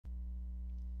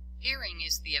Hearing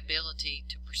is the ability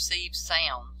to perceive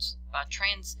sounds by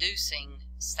transducing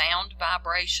sound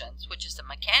vibrations, which is a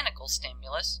mechanical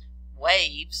stimulus,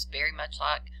 waves, very much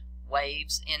like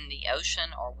waves in the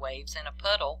ocean or waves in a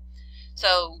puddle.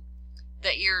 So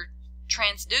the ear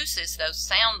transduces those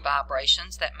sound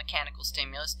vibrations, that mechanical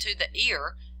stimulus, to the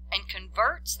ear and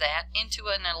converts that into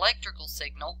an electrical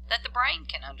signal that the brain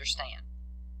can understand.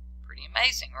 Pretty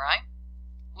amazing, right?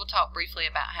 We'll talk briefly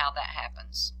about how that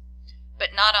happens.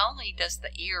 But not only does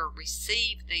the ear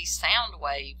receive these sound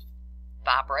wave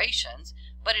vibrations,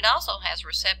 but it also has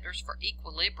receptors for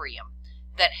equilibrium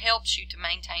that helps you to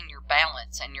maintain your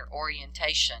balance and your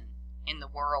orientation in the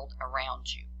world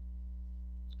around you.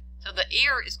 So the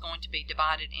ear is going to be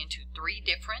divided into 3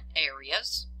 different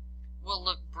areas. We'll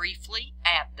look briefly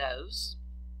at those.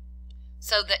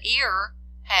 So the ear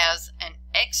has an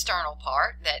external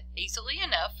part that easily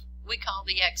enough we call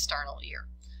the external ear.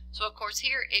 So of course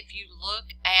here, if you look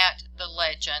at the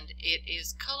legend, it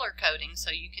is color coding so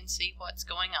you can see what's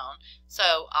going on.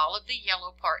 So all of the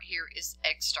yellow part here is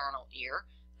external ear,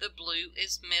 the blue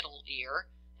is middle ear,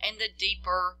 and the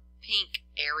deeper pink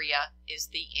area is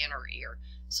the inner ear.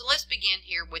 So let's begin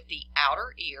here with the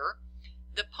outer ear.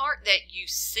 The part that you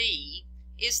see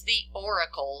is the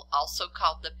auricle, also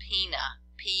called the pinna,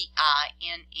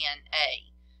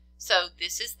 P-I-N-N-A. So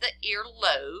this is the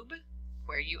earlobe,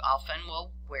 where you often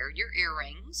will wear your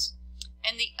earrings,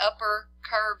 and the upper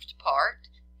curved part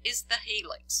is the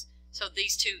helix. So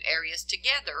these 2 areas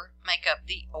together make up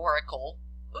the auricle.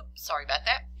 Oops, sorry about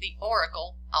that. The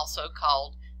auricle, also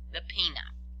called the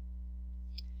pinna.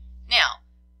 Now,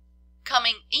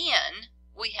 coming in,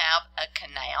 we have a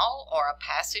canal or a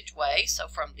passageway. So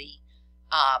from the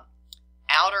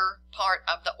outer part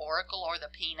of the auricle or the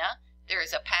pinna, there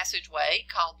is a passageway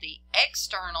called the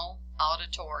external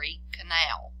auditory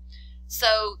canal.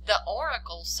 So the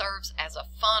auricle serves as a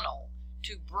funnel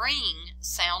to bring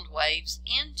sound waves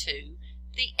into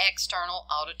the external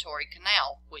auditory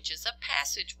canal, which is a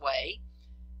passageway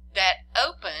that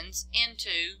opens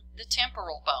into the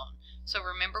temporal bone. So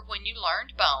remember, when you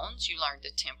learned bones, you learned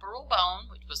the temporal bone,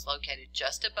 which was located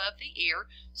just above the ear.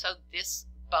 So this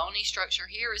bony structure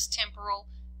here is temporal,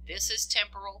 this is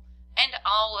temporal, and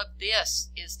all of this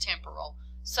is temporal.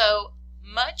 So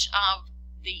much of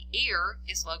the ear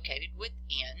is located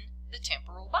within the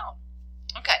temporal bone.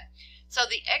 Okay, so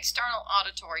the external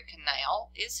auditory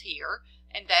canal is here,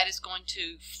 and that is going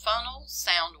to funnel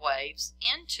sound waves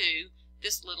into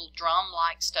this little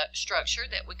drum-like structure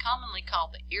that we commonly call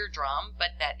the eardrum,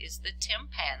 but that is the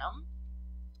tympanum.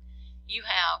 You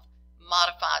have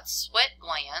modified sweat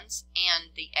glands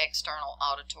in the external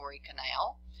auditory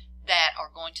canal that are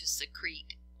going to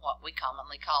secrete what we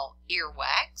commonly call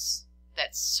earwax.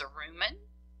 That's cerumen.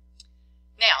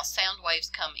 Now, sound waves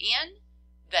come in,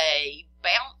 they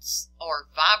bounce or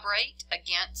vibrate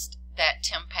against that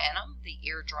tympanum, the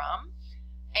eardrum,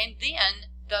 and then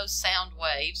those sound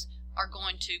waves are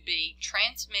going to be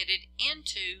transmitted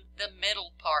into the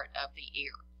middle part of the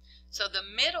ear. So the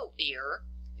middle ear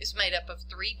is made up of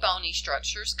 3 bony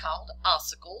structures called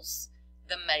ossicles,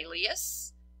 the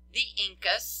malleus, the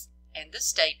incus, and the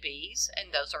stapes,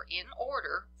 and those are in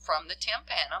order from the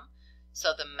tympanum.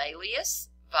 So the malleus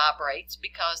vibrates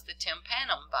because the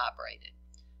tympanum vibrated.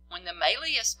 When the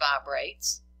malleus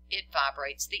vibrates, it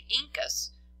vibrates the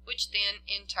incus, which then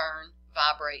in turn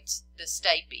vibrates the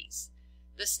stapes.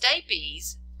 The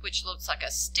stapes, which looks like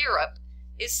a stirrup,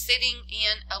 is sitting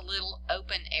in a little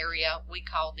open area we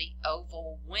call the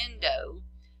oval window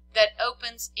that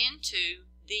opens into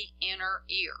the inner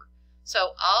ear.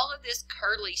 So all of this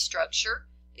curly structure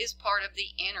is part of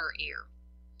the inner ear.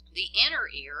 The inner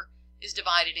ear is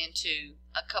divided into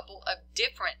a couple of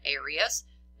different areas.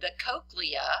 The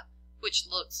cochlea, which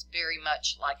looks very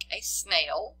much like a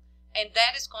snail, and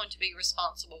that is going to be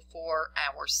responsible for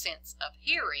our sense of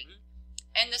hearing,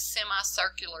 and the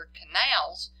semicircular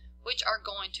canals, which are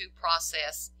going to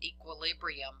process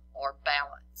equilibrium or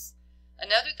balance.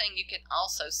 Another thing you can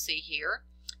also see here,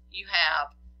 you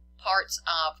have parts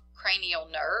of cranial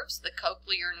nerves, the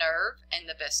cochlear nerve and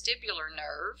the vestibular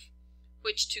nerve,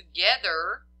 which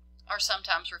together are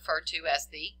sometimes referred to as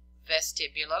the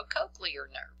vestibulocochlear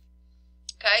nerve.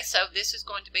 Okay, so this is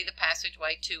going to be the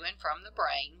passageway to and from the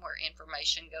brain where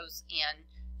information goes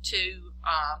into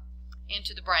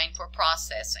the brain for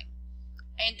processing.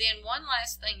 And then one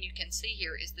last thing you can see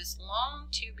here is this long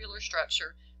tubular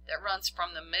structure that runs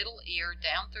from the middle ear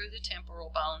down through the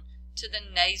temporal bone to the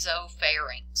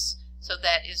nasopharynx. So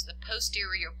that is the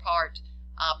posterior part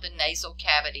of the nasal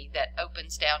cavity that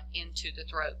opens down into the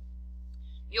throat.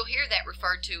 You'll hear that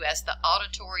referred to as the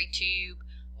auditory tube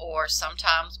or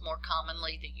sometimes more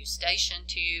commonly the eustachian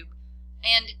tube,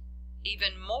 and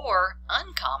even more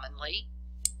uncommonly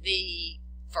the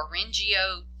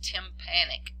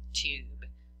pharyngotympanic tube.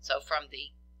 So from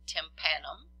the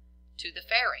tympanum to the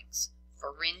pharynx,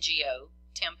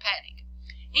 pharyngotympanic.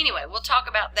 Anyway, we'll talk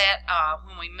about that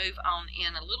when we move on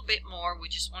in a little bit more. We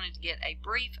just wanted to get a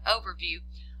brief overview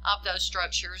of those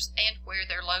structures and where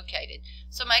they're located.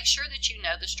 So make sure that you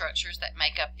know the structures that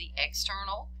make up the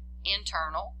external,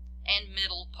 internal, and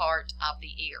middle part of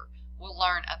the ear. We'll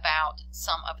learn about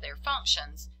some of their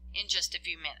functions in just a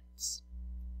few minutes.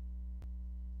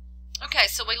 Okay,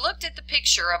 so we looked at the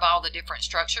picture of all the different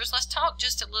structures. Let's talk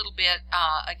just a little bit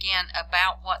again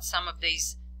about what some of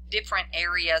these different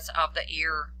areas of the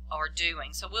ear are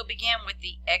doing. So we'll begin with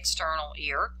the external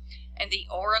ear, and the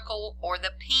auricle or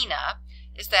the pinna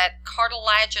is that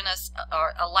cartilaginous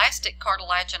or elastic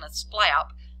cartilaginous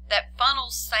flap that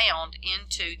funnels sound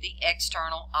into the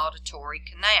external auditory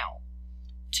canal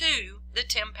to the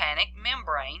tympanic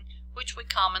membrane, which we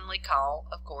commonly call,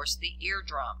 of course, the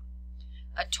eardrum.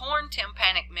 A torn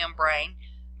tympanic membrane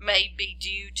may be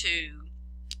due to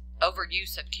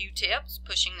overuse of Q-tips,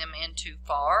 pushing them in too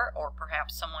far, or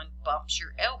perhaps someone bumps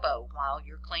your elbow while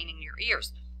you're cleaning your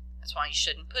ears. That's why you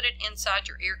shouldn't put it inside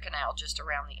your ear canal, just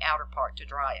around the outer part to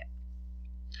dry it.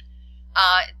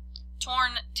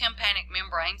 Torn tympanic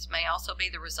membranes may also be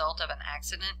the result of an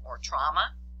accident or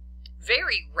trauma.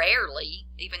 Very rarely,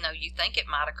 even though you think it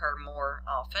might occur more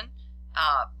often,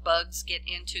 bugs get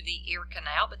into the ear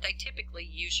canal, but they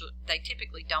typically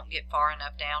don't get far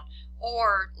enough down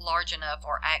or large enough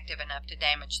or active enough to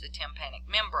damage the tympanic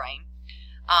membrane.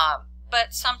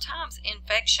 But sometimes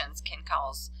infections can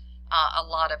cause a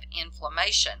lot of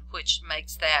inflammation, which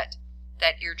makes that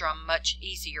eardrum much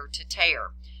easier to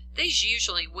tear. These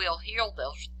usually will heal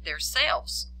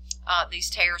themselves. These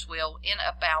tears will in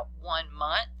about 1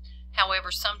 month.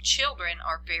 However, some children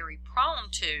are very prone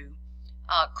to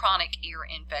chronic ear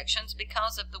infections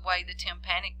because of the way the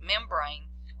tympanic membrane,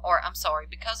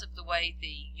 because of the way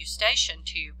the eustachian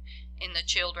tube in the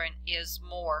children is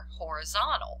more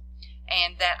horizontal,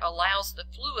 and that allows the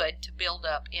fluid to build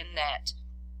up in that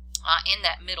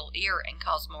middle ear and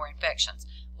cause more infections.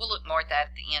 We'll look more at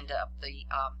that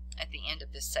at the end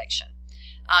of this section.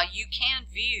 You can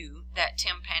view that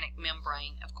tympanic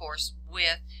membrane, of course,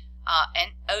 with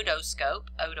an otoscope.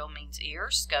 Oto means ear,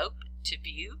 scope to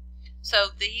view. So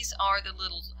these are the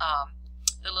little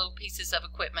pieces of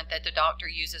equipment that the doctor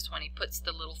uses when he puts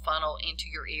the little funnel into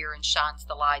your ear and shines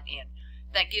the light in.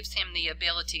 That gives him the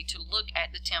ability to look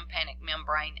at the tympanic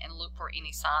membrane and look for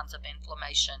any signs of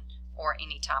inflammation or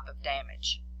any type of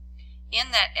damage.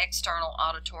 In that external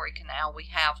auditory canal, we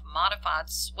have modified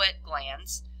sweat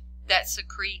glands that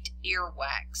secrete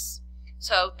earwax.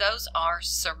 So those are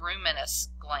ceruminous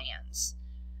glands.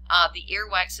 The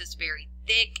earwax is very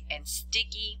thick and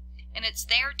sticky, and it's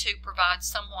there to provide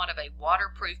somewhat of a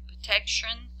waterproof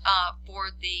protection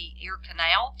for the ear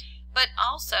canal, but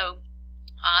also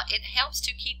it helps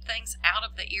to keep things out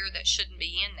of the ear that shouldn't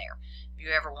be in there. Have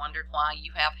you ever wondered why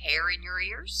you have hair in your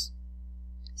ears?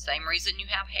 Same reason you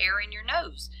have hair in your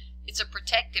nose. It's a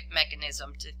protective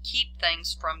mechanism to keep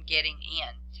things from getting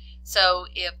in. So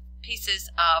if pieces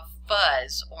of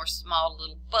fuzz or small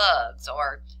little bugs,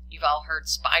 or you've all heard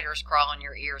spiders crawl in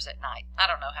your ears at night. I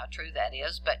don't know how true that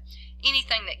is, but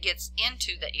anything that gets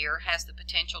into the ear has the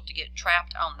potential to get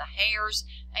trapped on the hairs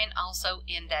and also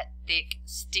in that thick,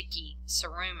 sticky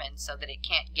cerumen so that it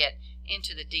can't get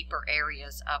into the deeper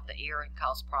areas of the ear and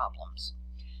cause problems.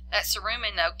 That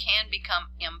cerumen, though, can become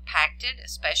impacted,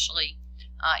 especially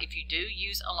if you do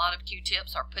use a lot of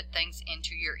Q-tips or put things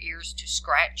into your ears to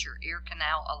scratch your ear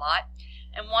canal a lot.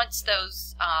 And once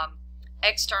those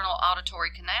external auditory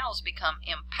canals become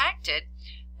impacted,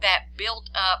 that built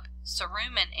up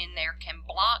cerumen in there can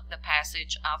block the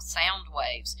passage of sound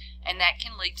waves, and that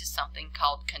can lead to something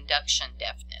called conduction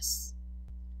deafness.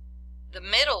 The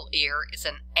middle ear is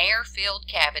an air-filled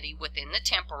cavity within the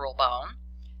temporal bone,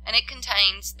 and it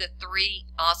contains the 3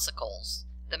 ossicles,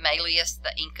 the malleus,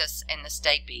 the incus, and the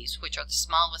stapes, which are the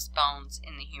smallest bones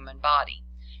in the human body.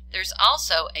 There's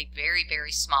also a very,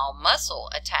 very small muscle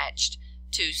attached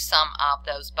to some of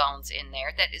those bones in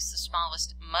there that is the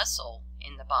smallest muscle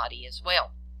in the body as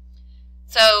well.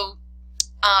 So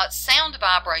sound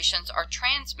vibrations are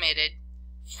transmitted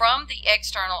from the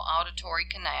external auditory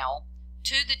canal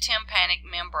to the tympanic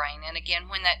membrane, and again,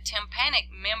 when that tympanic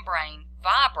membrane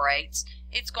vibrates,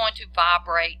 it's going to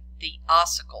vibrate the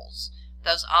ossicles.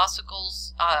 Those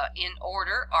ossicles in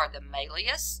order are the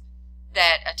malleus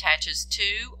that attaches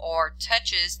to or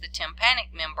touches the tympanic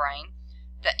membrane,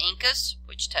 the incus,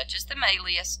 which touches the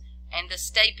malleus, and the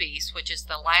stapes, which is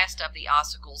the last of the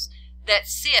ossicles, that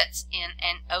sits in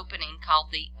an opening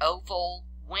called the oval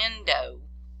window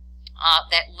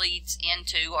that leads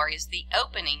into, or is the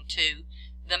opening to,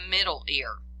 the middle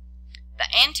ear. The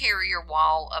anterior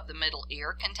wall of the middle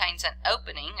ear contains an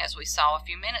opening, as we saw a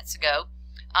few minutes ago,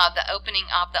 the opening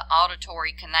of the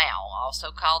auditory canal,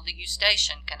 also called the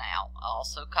eustachian canal,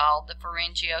 also called the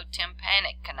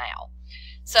pharyngotympanic canal.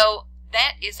 So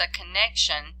that is a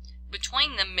connection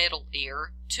between the middle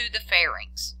ear to the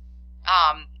pharynx.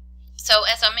 So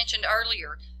as I mentioned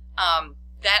earlier,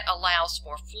 that allows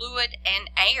for fluid and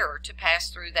air to pass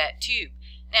through that tube.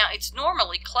 Now, it's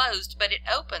normally closed, but it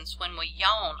opens when we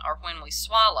yawn or when we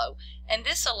swallow, and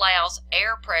this allows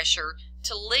air pressure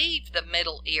to leave the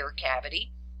middle ear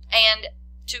cavity and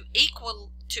to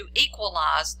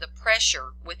equalize the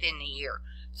pressure within the ear.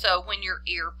 So when your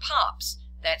ear pops,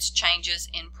 that's changes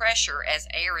in pressure as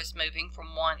air is moving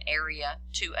from one area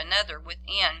to another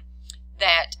within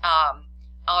that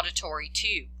auditory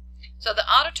tube. So the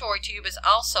auditory tube is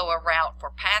also a route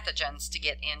for pathogens to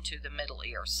get into the middle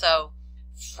ear. So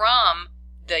from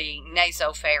the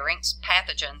nasopharynx,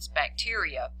 pathogens,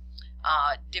 bacteria,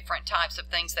 different types of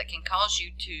things that can cause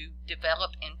you to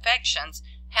develop infections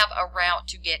have a route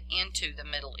to get into the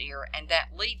middle ear, and that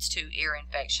leads to ear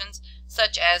infections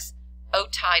such as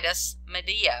otitis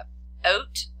media.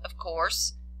 Ot, of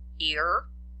course, ear,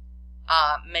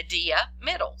 media,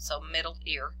 middle, so middle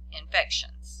ear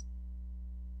infections.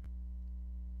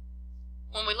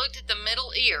 When we looked at the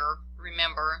middle ear,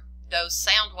 remember, those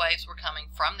sound waves were coming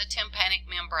from the tympanic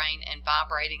membrane and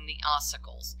vibrating the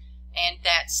ossicles. And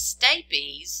that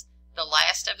stapes, the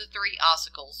last of the three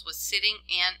ossicles, was sitting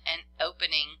in an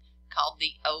opening called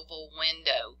the oval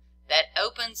window that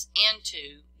opens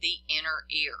into the inner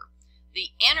ear.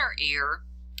 The inner ear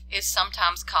is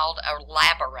sometimes called a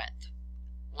labyrinth.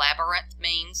 Labyrinth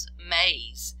means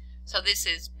maze. So this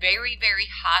is very, very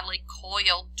highly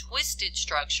coiled, twisted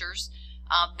structures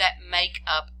that make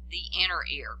up the inner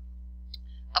ear.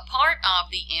 A part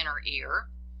of the inner ear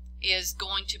is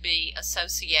going to be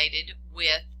associated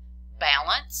with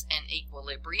balance and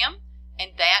equilibrium,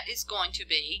 and that is going to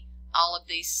be all of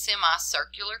these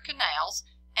semicircular canals,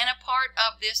 and a part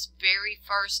of this very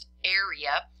first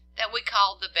area that we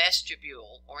call the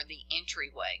vestibule, or the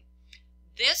entryway.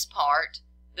 This part,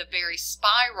 the very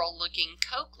spiral looking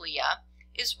cochlea,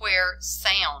 is where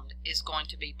sound is going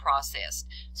to be processed.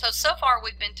 So far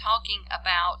we've been talking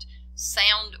about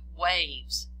sound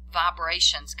waves,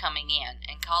 vibrations coming in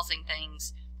and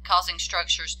causing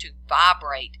structures to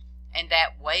vibrate, and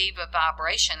that wave of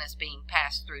vibration is being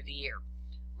passed through the ear.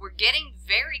 We're getting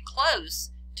very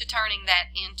close to turning that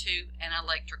into an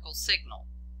electrical signal.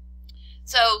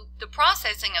 So the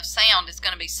processing of sound is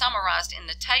going to be summarized in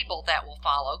the table that will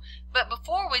follow, but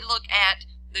before we look at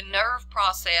the nerve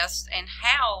process and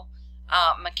how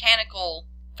mechanical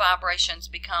vibrations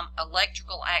become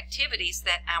electrical activities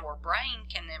that our brain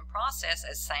can then process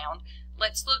as sound,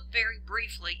 let's look very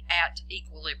briefly at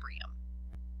equilibrium.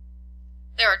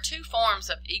 There are two forms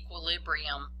of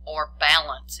equilibrium or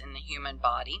balance in the human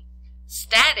body.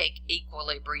 Static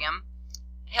equilibrium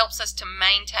helps us to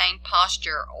maintain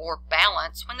posture or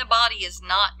balance when the body is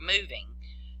not moving,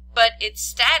 but it's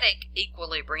static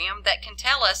equilibrium that can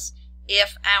tell us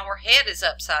if our head is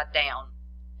upside down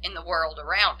in the world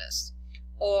around us,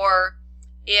 or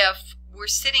if we're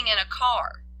sitting in a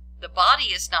car, the body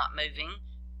is not moving,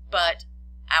 but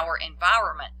our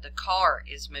environment, the car,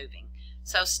 is moving.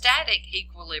 So static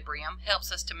equilibrium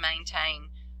helps us to maintain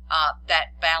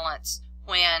that balance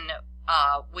when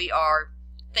we are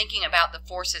thinking about the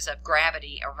forces of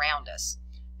gravity around us.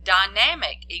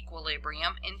 Dynamic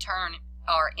equilibrium, in turn,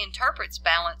 interprets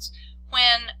balance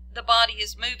when the body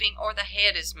is moving or the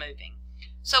head is moving.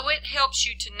 So it helps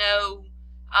you to know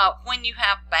when you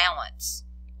have balance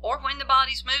or when the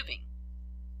body's moving.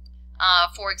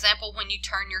 For example, when you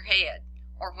turn your head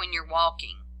or when you're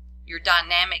walking, your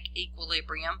dynamic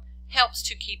equilibrium helps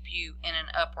to keep you in an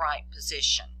upright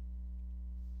position.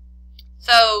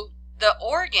 So the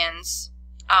organs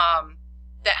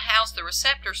that house the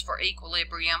receptors for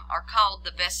equilibrium are called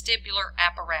the vestibular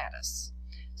apparatus.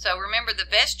 So remember, the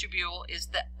vestibule is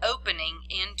the opening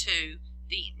into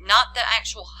not the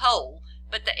actual hole,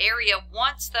 but the area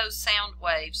once those sound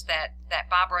waves, that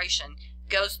vibration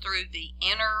goes through the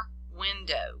inner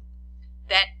window.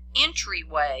 That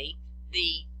entryway,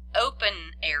 the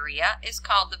open area, is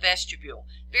called the vestibule.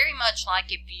 Very much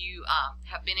like if you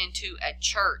have been into a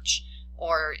church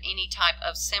or any type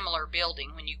of similar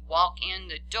building. When you walk in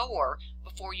the door,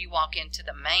 before you walk into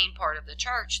the main part of the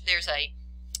church, there's a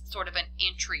sort of an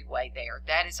entryway there.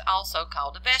 That is also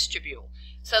called a vestibule.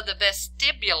 So the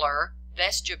vestibule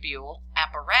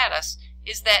apparatus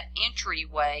is that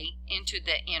entryway into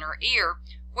the inner ear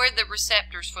where the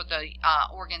receptors for the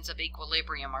organs of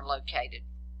equilibrium are located.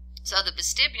 So the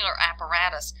vestibular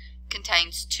apparatus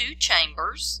contains two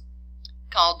chambers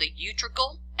called the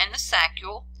utricle and the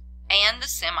saccule and the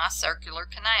semicircular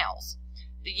canals.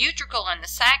 The utricle and the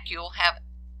saccule have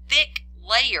thick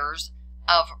layers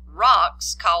of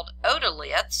rocks called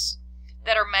otoliths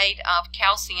that are made of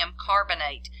calcium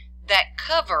carbonate that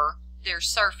cover their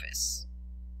surface.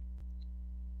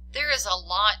 There is a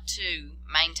lot to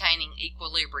maintaining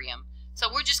equilibrium,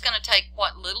 so we're just going to take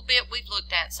what little bit we've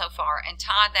looked at so far and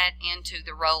tie that into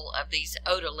the role of these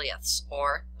otoliths,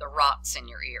 or the rocks in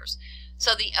your ears.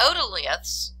 So the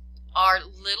otoliths are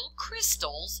little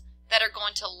crystals that are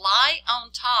going to lie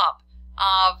on top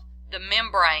of the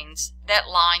membranes that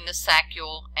line the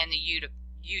saccule and the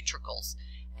utricles.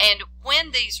 And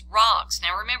when these rocks,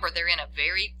 now remember they're in a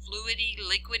very fluidy,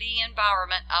 liquidy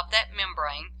environment of that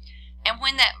membrane, and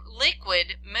when that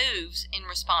liquid moves in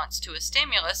response to a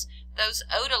stimulus, those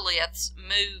otoliths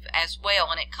move as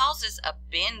well, and it causes a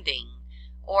bending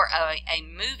or a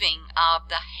moving of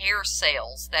the hair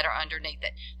cells that are underneath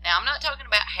it. Now, I'm not talking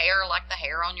about hair like the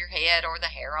hair on your head or the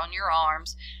hair on your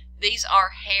arms. These are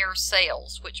hair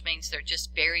cells, which means they're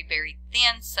just very, very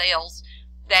thin cells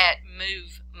that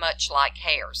move much like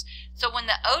hairs. So when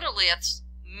the otoliths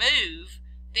move,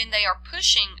 then they are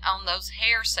pushing on those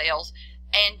hair cells,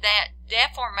 and that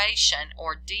deformation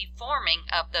or deforming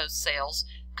of those cells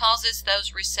causes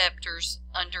those receptors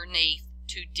underneath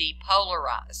to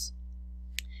depolarize.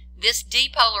 This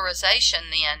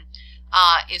depolarization then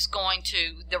is going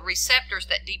to, the receptors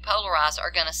that depolarize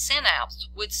are going to synapse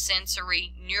with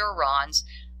sensory neurons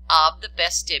of the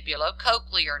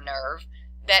vestibulocochlear nerve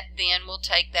that then will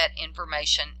take that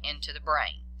information into the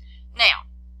brain. Now,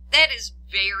 that is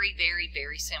very, very,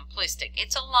 very simplistic.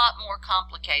 It's a lot more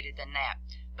complicated than that,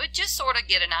 but just sort of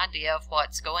get an idea of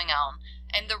what's going on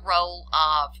and the role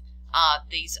of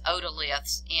these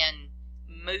otoliths in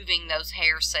moving those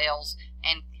hair cells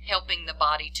and helping the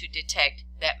body to detect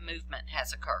that movement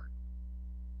has occurred.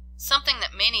 Something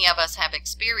that many of us have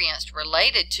experienced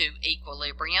related to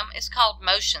equilibrium is called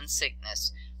motion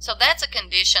sickness. So that's a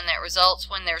condition that results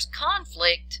when there's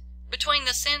conflict between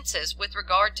the senses with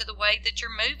regard to the way that you're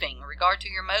moving, in regard to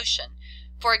your motion.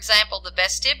 For example, the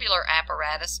vestibular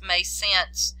apparatus may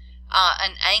sense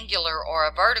an angular or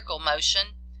a vertical motion,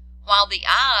 while the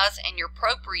eyes and your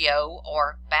proprio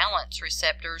or balance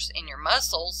receptors in your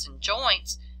muscles and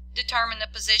joints determine the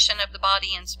position of the body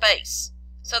in space.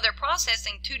 So they're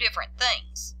processing two different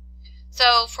things.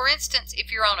 So, for instance,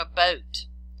 if you're on a boat,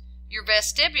 your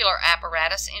vestibular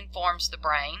apparatus informs the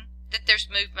brain that there's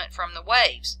movement from the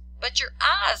waves, but your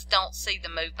eyes don't see the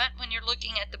movement when you're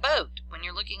looking at the boat, when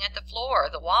you're looking at the floor or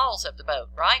the walls of the boat,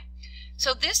 right?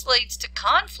 So this leads to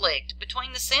conflict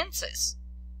between the senses.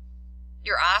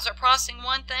 Your eyes are processing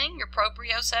one thing, your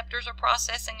proprioceptors are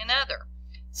processing another.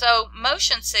 So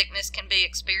motion sickness can be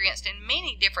experienced in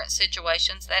many different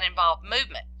situations that involve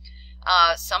movement.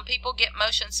 Some people get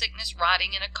motion sickness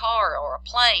riding in a car or a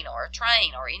plane or a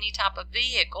train or any type of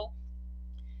vehicle.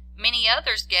 Many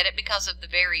others get it because of the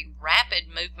very rapid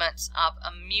movements of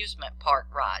amusement park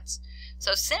rides.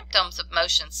 So symptoms of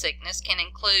motion sickness can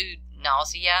include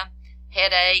nausea,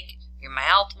 headache, your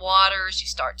mouth waters, you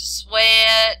start to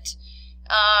sweat,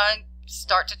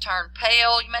 start to turn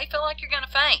pale, you may feel like you're going to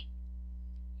faint.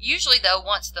 Usually, though,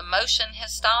 once the motion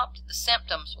has stopped, the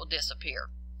symptoms will disappear.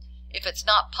 If it's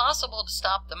not possible to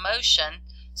stop the motion,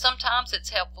 sometimes it's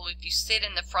helpful if you sit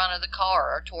in the front of the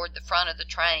car or toward the front of the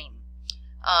train,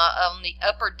 on the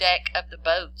upper deck of the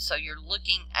boat, so you're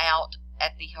looking out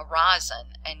at the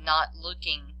horizon and not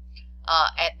looking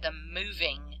at the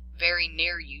moving very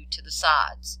near you to the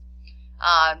sides.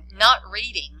 Not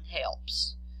reading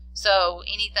helps. So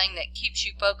anything that keeps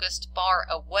you focused far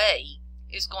away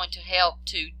is going to help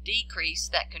to decrease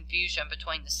that confusion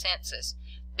between the senses.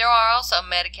 There are also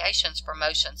medications for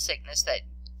motion sickness that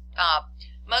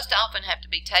most often have to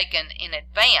be taken in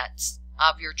advance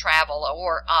of your travel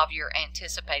or of your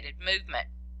anticipated movement.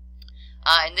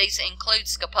 And these include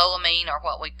scopolamine, or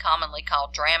what we commonly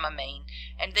call Dramamine,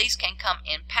 and these can come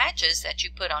in patches that you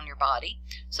put on your body,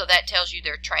 so that tells you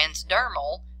they're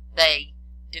transdermal, they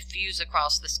diffuse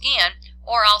across the skin,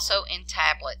 or also in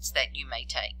tablets that you may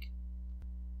take.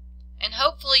 And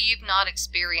hopefully you've not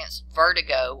experienced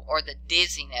vertigo or the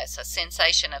dizziness, a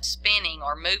sensation of spinning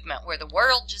or movement where the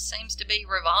world just seems to be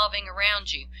revolving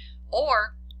around you,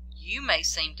 or you may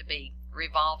seem to be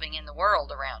revolving in the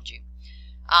world around you.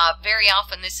 Very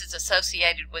often this is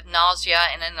associated with nausea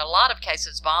and in a lot of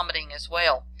cases vomiting as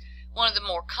well. One of the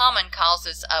more common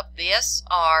causes of this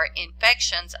are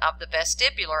infections of the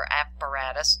vestibular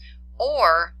apparatus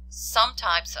or some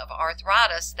types of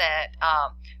arthritis that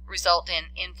result in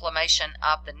inflammation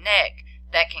of the neck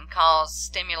that can cause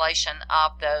stimulation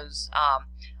of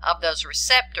those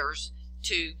receptors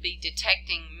to be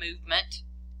detecting movement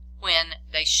when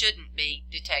they shouldn't be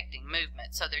detecting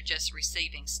movement. So they're just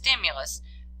receiving stimulus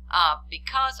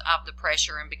because of the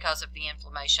pressure and because of the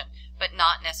inflammation, but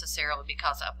not necessarily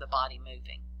because of the body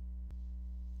moving.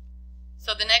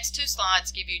 So the next two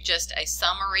slides give you just a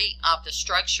summary of the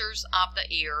structures of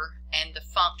the ear and the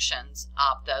functions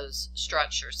of those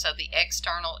structures. So the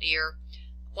external ear,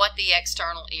 what the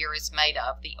external ear is made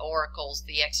of, the auricles,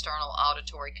 the external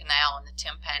auditory canal, and the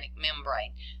tympanic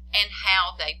membrane, and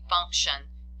how they function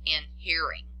in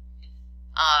hearing.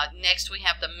 Next we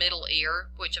have the middle ear,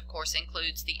 which of course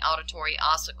includes the auditory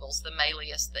ossicles, the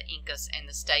malleus, the incus, and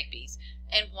the stapes,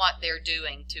 and what they're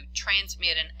doing to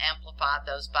transmit and amplify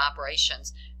those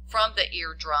vibrations from the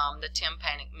eardrum, the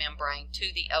tympanic membrane,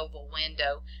 to the oval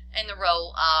window, and the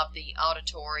role of the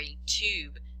auditory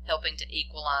tube helping to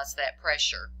equalize that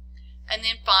pressure. And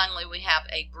then finally we have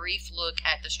a brief look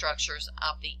at the structures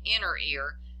of the inner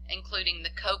ear, including the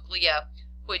cochlea,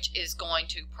 which is going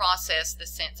to process the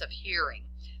sense of hearing.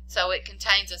 So it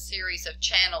contains a series of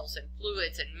channels and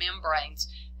fluids and membranes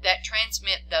that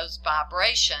transmit those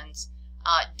vibrations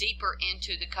deeper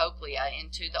into the cochlea,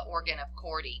 into the organ of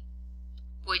Corti,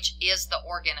 which is the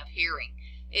organ of hearing.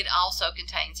 It also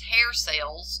contains hair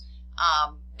cells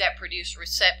that produce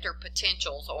receptor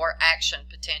potentials or action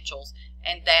potentials,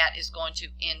 and that is going to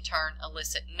in turn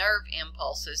elicit nerve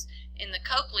impulses in the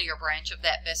cochlear branch of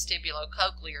that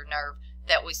vestibulocochlear nerve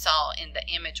that we saw in the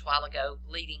image a while ago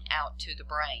leading out to the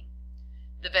brain.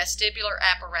 The vestibular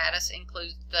apparatus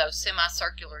includes those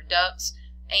semicircular ducts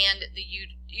and the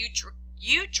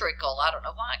utricle, I don't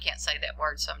know why I can't say that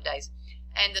word some days,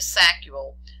 and the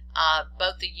saccule.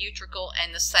 Both the utricle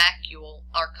and the saccule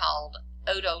are called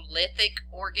otolithic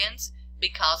organs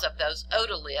because of those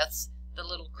otoliths, the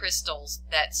little crystals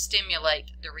that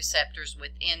stimulate the receptors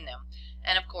within them.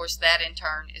 And of course that in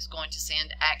turn is going to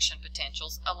send action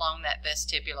potentials along that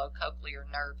vestibulocochlear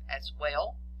nerve as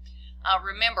well.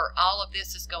 Remember, all of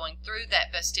this is going through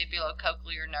that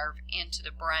vestibulocochlear nerve into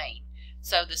the brain.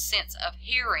 So the sense of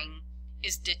hearing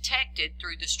is detected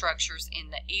through the structures in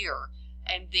the ear,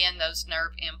 and then those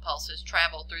nerve impulses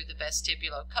travel through the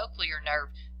vestibulocochlear nerve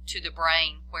to the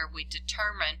brain, where we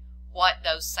determine what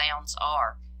those sounds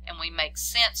are, and we make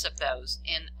sense of those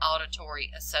in auditory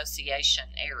association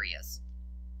areas.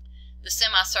 The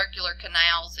semicircular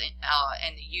canals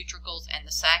and the utricles and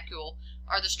the saccule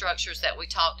are the structures that we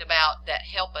talked about that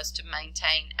help us to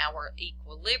maintain our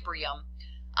equilibrium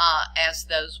as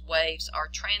those waves are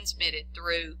transmitted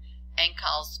through and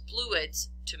cause fluids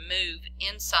to move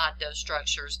inside those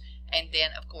structures, and then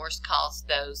of course cause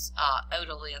those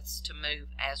otoliths to move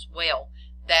as well.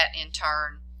 That in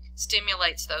turn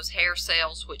stimulates those hair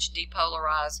cells, which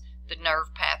depolarize the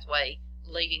nerve pathway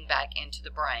leading back into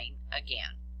the brain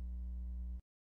again.